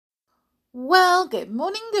Well, good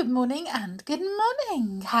morning, and good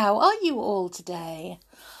morning. How are you all today?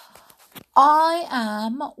 I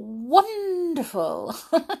am wonderful.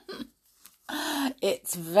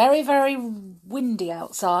 It's very, very windy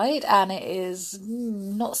outside and it is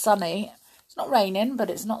not sunny. It's not raining, but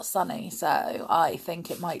it's not sunny, so I think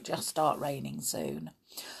it might just start raining soon.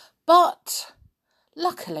 But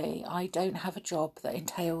luckily, I don't have a job that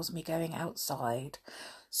entails me going outside.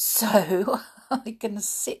 So I can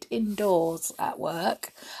sit indoors at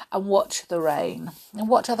work and watch the rain and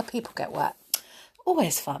watch other people get wet.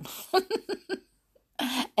 Always fun.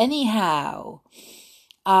 Anyhow,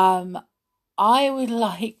 I would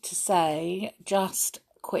like to say just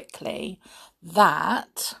quickly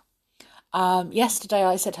that yesterday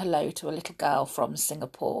I said hello to a little girl from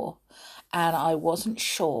Singapore and I wasn't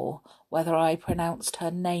sure whether I pronounced her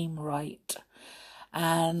name right.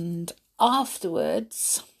 And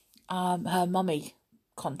afterwards, her mummy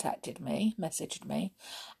messaged me,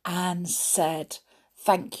 and said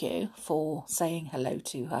thank you for saying hello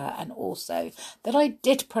to her, and also that I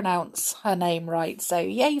did pronounce her name right. So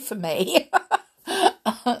yay for me.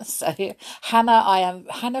 So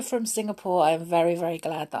Hannah from Singapore. I am very, very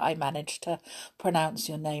glad that I managed to pronounce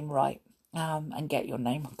your name right, and get your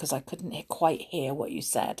name, because I couldn't quite hear what you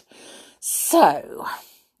said. So,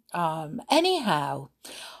 anyhow,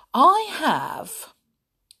 I have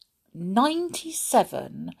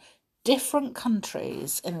 97 different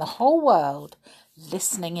countries in the whole world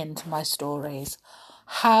listening into my stories.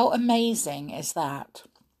 How amazing is that?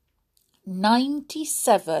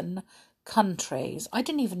 97 countries. I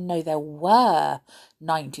didn't even know there were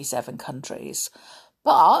 97 countries.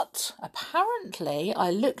 But apparently I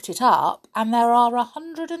looked it up and there are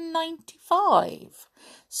 195.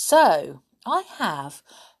 So I have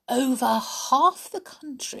over half the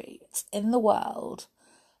countries in the world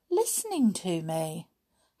listening to me.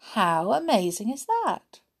 How amazing is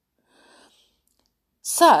that?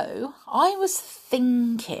 So I was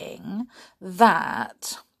thinking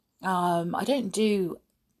that I don't do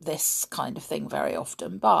this kind of thing very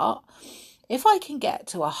often, but if I can get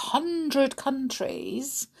to 100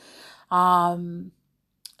 countries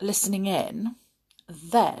listening in,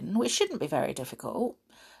 then, which shouldn't be very difficult,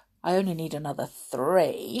 I only need another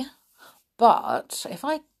 3. But if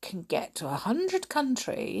I can get to 100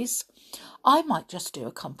 countries, I might just do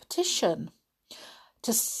a competition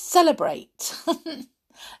to celebrate.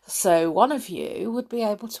 So one of you would be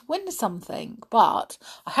able to win something, but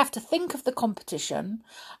I have to think of the competition,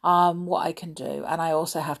 what I can do, and I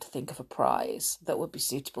also have to think of a prize that would be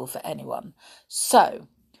suitable for anyone. So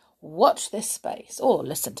watch this space or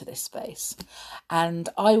listen to this space, and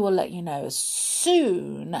I will let you know as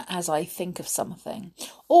soon as I think of something.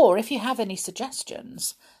 Or if you have any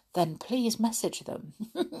suggestions, then please message them.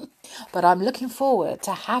 But I'm looking forward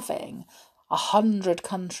to having 100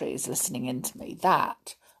 countries listening into me.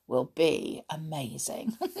 That will be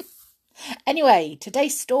amazing. Anyway,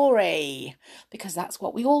 today's story, because that's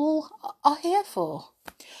what we all are here for.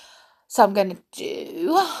 So I'm going to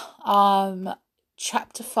do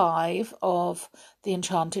chapter 5 of The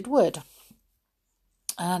Enchanted Wood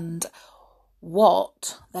and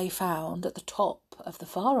what they found at the top of the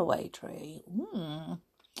faraway tree.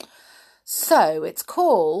 So it's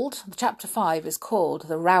called, chapter 5 is called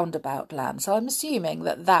The Roundabout Land. So I'm assuming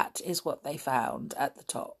that that is what they found at the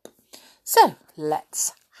top. So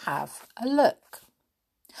let's have a look.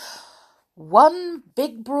 One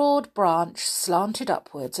big broad branch slanted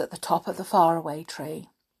upwards at the top of the faraway tree.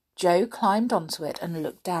 Joe climbed onto it and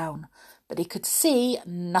looked down, but he could see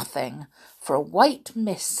nothing, for a white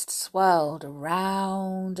mist swirled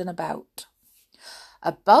around and about.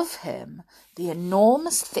 Above him, the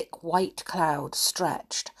enormous thick white cloud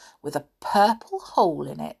stretched, with a purple hole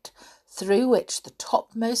in it, through which the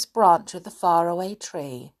topmost branch of the faraway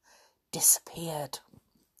tree disappeared.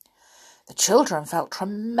 The children felt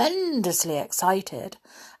tremendously excited.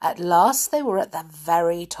 At last they were at the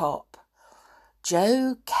very top.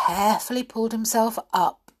 Joe carefully pulled himself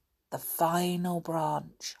up the final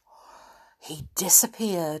branch. He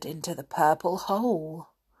disappeared into the purple hole.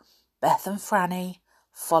 Beth and Franny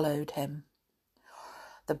followed him.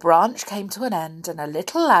 The branch came to an end and a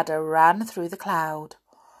little ladder ran through the cloud.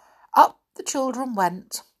 Up the children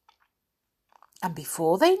went, and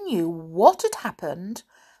before they knew what had happened,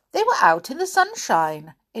 they were out in the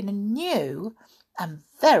sunshine in a new and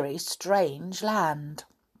very strange land.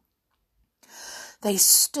 They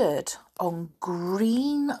stood on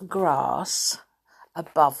green grass.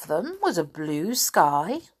 Above them was a blue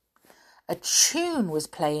sky. A tune was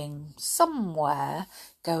playing somewhere,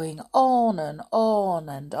 going on and on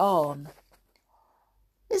and on.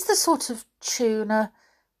 Is the sort of tune a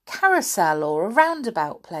carousel or a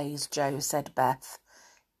roundabout plays, Joe, said Beth.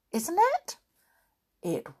 Isn't it?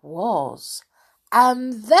 It was.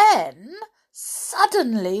 And then,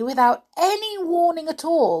 suddenly, without any warning at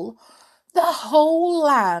all, the whole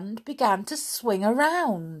land began to swing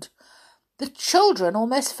around. The children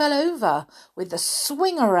almost fell over, with the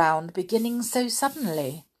swing around beginning so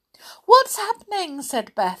suddenly. What's happening?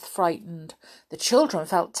 Said Beth, frightened. The children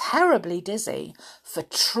felt terribly dizzy, for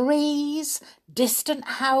trees, distant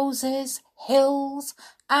houses, hills,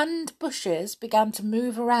 and bushes began to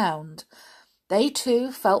move around. They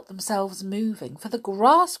too felt themselves moving, for the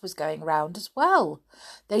grass was going round as well.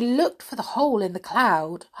 They looked for the hole in the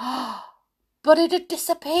cloud, but it had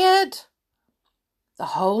disappeared. The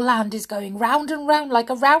whole land is going round and round like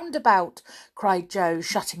a roundabout, cried Joe,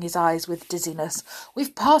 shutting his eyes with dizziness.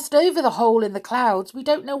 We've passed over the hole in the clouds. We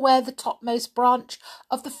don't know where the topmost branch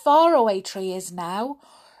of the faraway tree is now.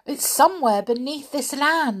 It's somewhere beneath this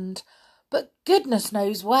land, but goodness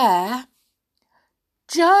knows where.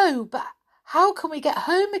 Joe, but how can we get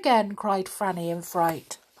home again? Cried Franny in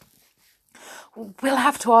fright. We'll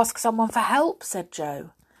have to ask someone for help, said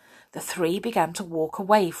Joe. The three began to walk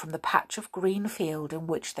away from the patch of green field in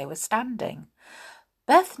which they were standing.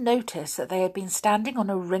 Beth noticed that they had been standing on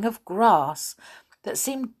a ring of grass that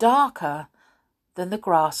seemed darker than the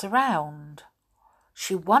grass around.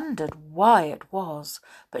 She wondered why it was,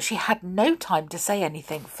 but she had no time to say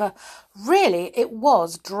anything, for really it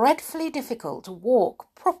was dreadfully difficult to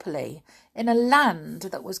walk properly in a land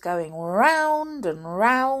that was going round and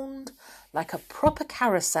round like a proper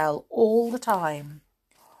carousel all the time.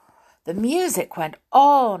 The music went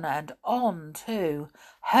on and on too.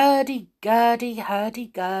 Hurdy-gurdy,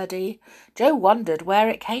 hurdy-gurdy. Joe wondered where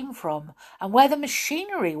it came from and where the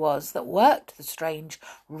machinery was that worked the strange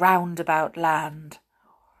roundabout land.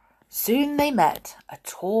 Soon they met a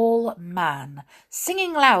tall man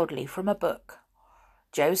singing loudly from a book.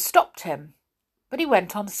 Joe stopped him, but he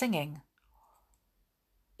went on singing.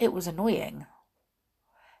 It was annoying.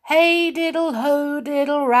 Hey diddle ho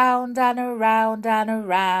diddle round and around and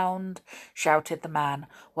around, shouted the man,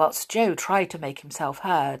 whilst Joe tried to make himself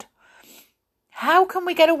heard. How can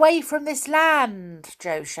we get away from this land?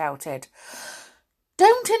 Joe shouted.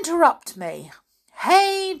 Don't interrupt me.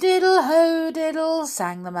 Hey diddle ho diddle,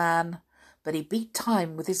 sang the man, but he beat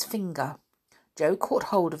time with his finger. Joe caught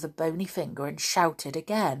hold of the bony finger and shouted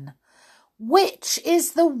again. Which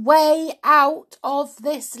is the way out of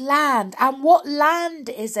this land? And what land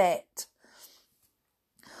is it?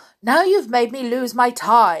 Now you've made me lose my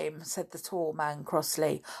time, said the tall man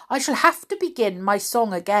crossly. I shall have to begin my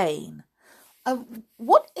song again.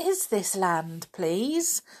 What is this land,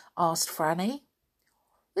 please? Asked Franny.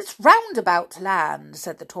 It's roundabout land,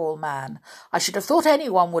 said the tall man. I should have thought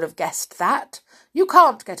anyone would have guessed that. You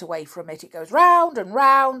can't get away from it. It goes round and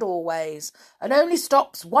round always, and only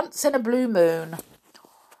stops once in a blue moon.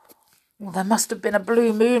 Well, there must have been a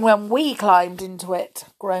blue moon when we climbed into it,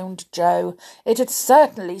 groaned Joe. It had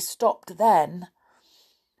certainly stopped then.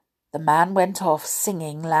 The man went off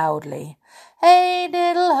singing loudly. Hey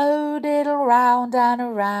diddle ho diddle round and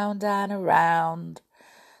around and around.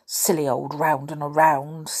 Silly old round and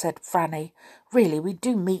around, said Franny. Really, we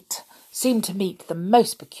do seem to meet the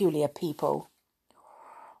most peculiar people.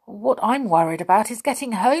 What I'm worried about is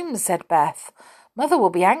getting home, said Beth. Mother will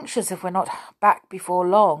be anxious if we're not back before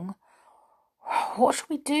long. What shall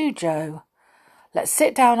we do, Joe? Let's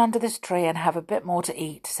sit down under this tree and have a bit more to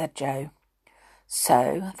eat, said Joe.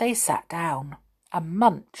 So they sat down and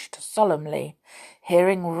munched solemnly,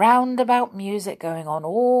 hearing roundabout music going on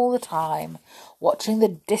all the time, watching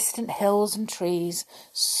the distant hills and trees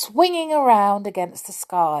swinging around against the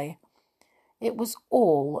sky. It was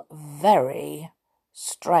all very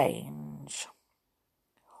strange.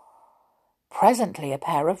 Presently a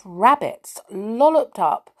pair of rabbits lolloped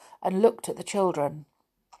up and looked at the children.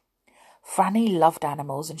 Franny loved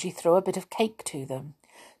animals, and she threw a bit of cake to them.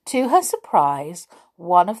 To her surprise,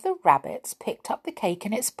 one of the rabbits picked up the cake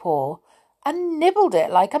in its paw and nibbled it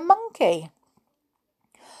like a monkey.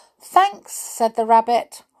 Thanks, said the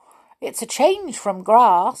rabbit. It's a change from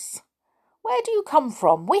grass. Where do you come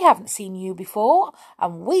from? We haven't seen you before,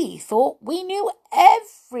 and we thought we knew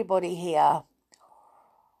everybody here.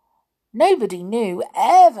 Nobody new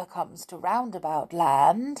ever comes to Roundabout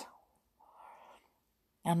Land.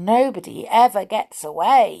 And nobody ever gets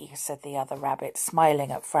away, said the other rabbit,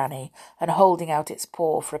 smiling at Franny and holding out its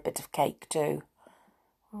paw for a bit of cake too.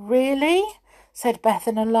 Really? Said Beth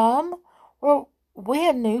in alarm. Well,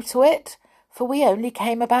 we're new to it, for we only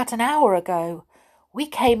came about an hour ago. We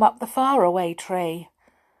came up the faraway tree.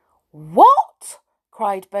 What?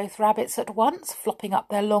 Cried both rabbits at once, flopping up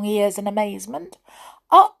their long ears in amazement.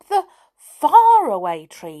 Up the faraway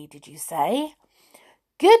tree, did you say?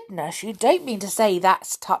 Goodness, you don't mean to say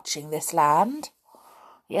that's touching this land?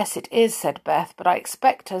 Yes, it is, said Beth, but I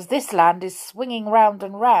expect as this land is swinging round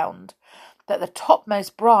and round, that the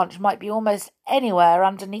topmost branch might be almost anywhere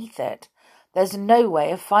underneath it. There's no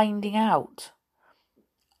way of finding out.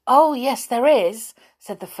 Oh, yes, there is,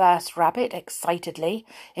 said the first rabbit excitedly.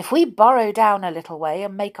 If we burrow down a little way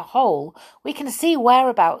and make a hole, we can see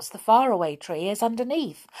whereabouts the faraway tree is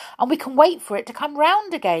underneath, and we can wait for it to come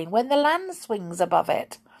round again when the land swings above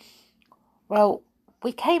it. Well,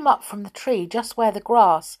 we came up from the tree just where the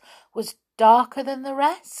grass was darker than the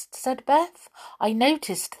rest, said Beth. I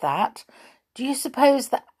noticed that. Do you suppose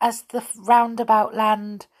that as the roundabout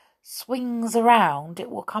land swings around, it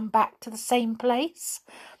will come back to the same place,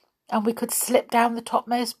 and we could slip down the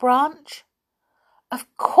topmost branch? Of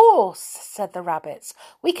course, said the rabbits.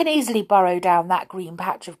 We can easily burrow down that green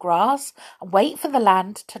patch of grass and wait for the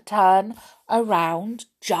land to turn around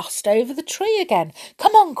just over the tree again.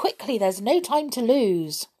 Come on, quickly, there's no time to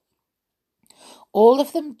lose. All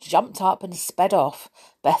of them jumped up and sped off.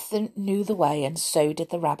 Beth knew the way, and so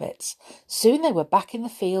did the rabbits. Soon they were back in the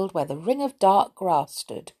field where the ring of dark grass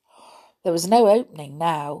stood. There was no opening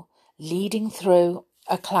now, leading through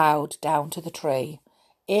a cloud down to the tree.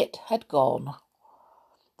 It had gone.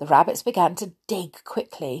 The rabbits began to dig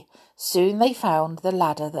quickly. Soon they found the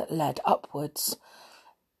ladder that led upwards.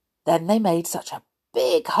 Then they made such a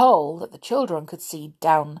big hole that the children could see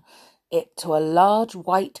down it to a large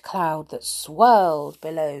white cloud that swirled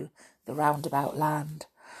below the roundabout land.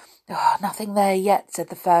 Oh, nothing there yet, said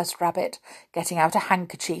the first rabbit, getting out a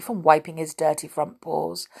handkerchief and wiping his dirty front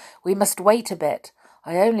paws. We must wait a bit.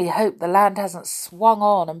 I only hope the land hasn't swung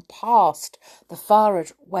on and past the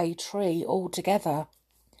faraway tree altogether.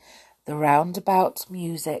 The roundabout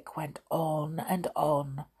music went on and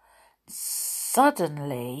on.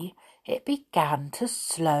 Suddenly it began to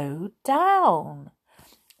slow down.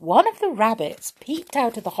 One of the rabbits peeped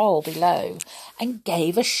out of the hole below and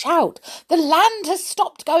gave a shout. The land has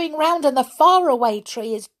stopped going round and the faraway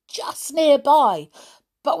tree is just nearby,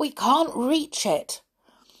 but we can't reach it.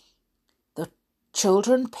 The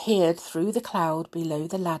children peered through the cloud below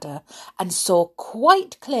the ladder and saw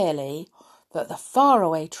quite clearly that the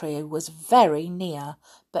faraway tree was very near,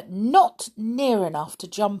 but not near enough to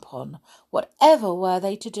jump on. Whatever were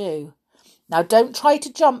they to do? Now don't try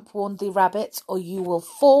to jump, warned the rabbits, or you will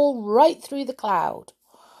fall right through the cloud.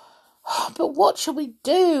 But what shall we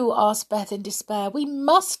do? Asked Beth in despair. We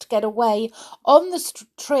must get away on the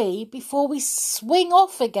tree before we swing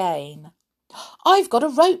off again. I've got a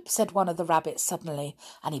rope, said one of the rabbits suddenly,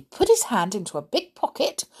 and he put his hand into a big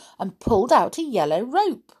pocket and pulled out a yellow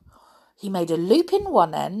rope. He made a loop in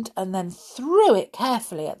one end and then threw it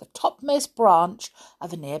carefully at the topmost branch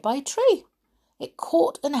of a nearby tree. It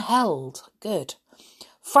caught and held. Good.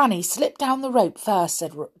 Franny, slip down the rope first,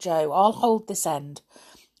 said Joe. I'll hold this end.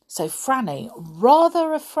 So Franny,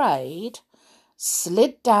 rather afraid,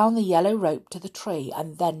 slid down the yellow rope to the tree,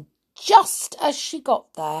 and then just as she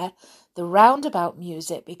got there, the roundabout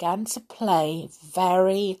music began to play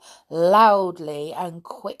very loudly and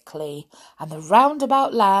quickly, and the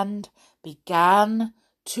roundabout land began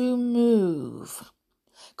to move.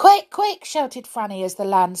 Quick, quick, shouted Franny as the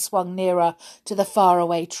land swung nearer to the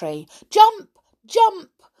faraway tree. Jump, jump!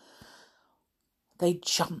 They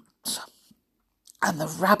jumped, and the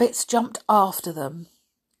rabbits jumped after them.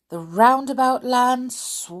 The roundabout land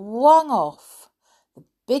swung off. The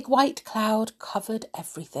big white cloud covered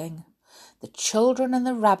everything. The children and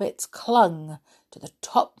the rabbits clung to the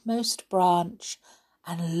topmost branch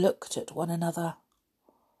and looked at one another.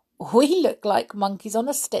 We look like monkeys on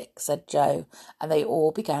a stick, said Joe, and they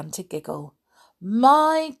all began to giggle.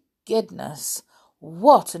 My goodness,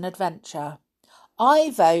 what an adventure.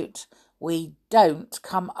 I vote we don't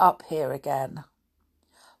come up here again.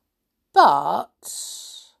 But,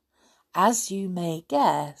 as you may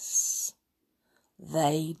guess,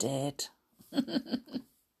 they did.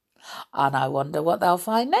 And I wonder what they'll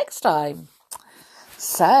find next time.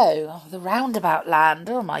 So, the roundabout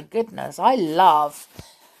land, oh my goodness, I love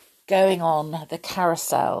going on the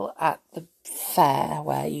carousel at the fair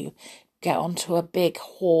where you get onto a big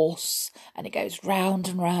horse and it goes round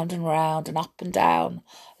and round and round and up and down.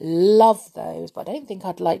 Love those, but I don't think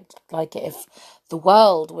I'd like it if the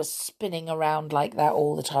world was spinning around like that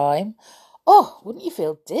all the time. Oh, wouldn't you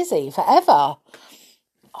feel dizzy forever?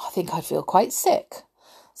 I think I'd feel quite sick.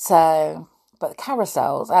 So, but the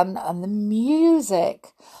carousels and the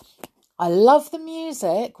music, I love the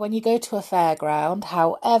music when you go to a fairground.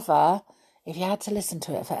 However, if you had to listen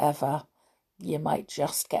to it forever, you might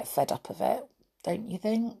just get fed up of it, don't you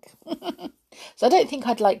think? So I don't think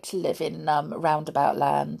I'd like to live in Roundabout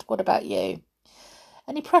Land. What about you?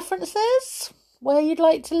 Any preferences where you'd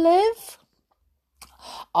like to live?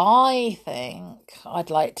 I think I'd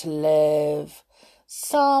like to live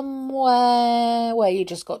somewhere where you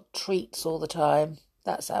just got treats all the time.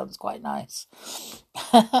 That sounds quite nice.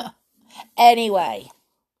 Anyway,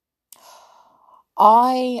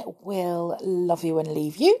 I will love you and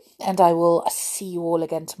leave you, and I will see you all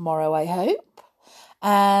again tomorrow, I hope.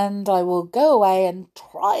 And I will go away and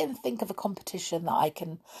try and think of a competition that I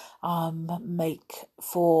can make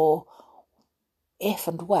for if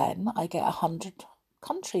and when I get 100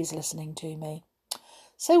 countries listening to me.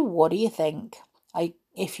 So what do you think?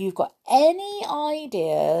 If you've got any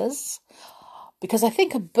ideas, because I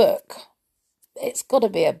think a book, it's got to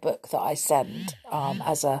be a book that I send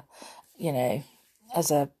as a,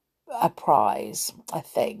 as a prize, I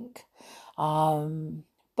think.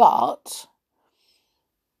 But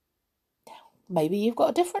maybe you've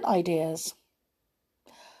got different ideas.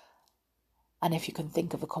 And if you can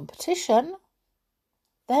think of a competition,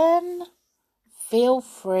 then feel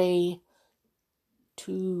free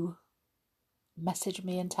to message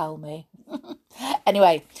me and tell me.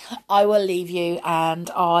 Anyway, I will leave you and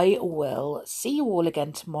I will see you all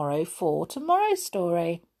again tomorrow for tomorrow's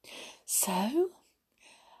story. So,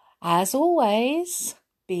 as always,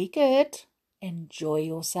 be good, enjoy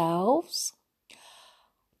yourselves,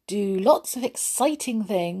 do lots of exciting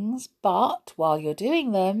things, but while you're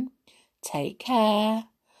doing them, take care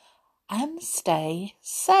and stay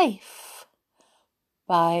safe.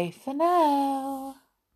 Bye for now.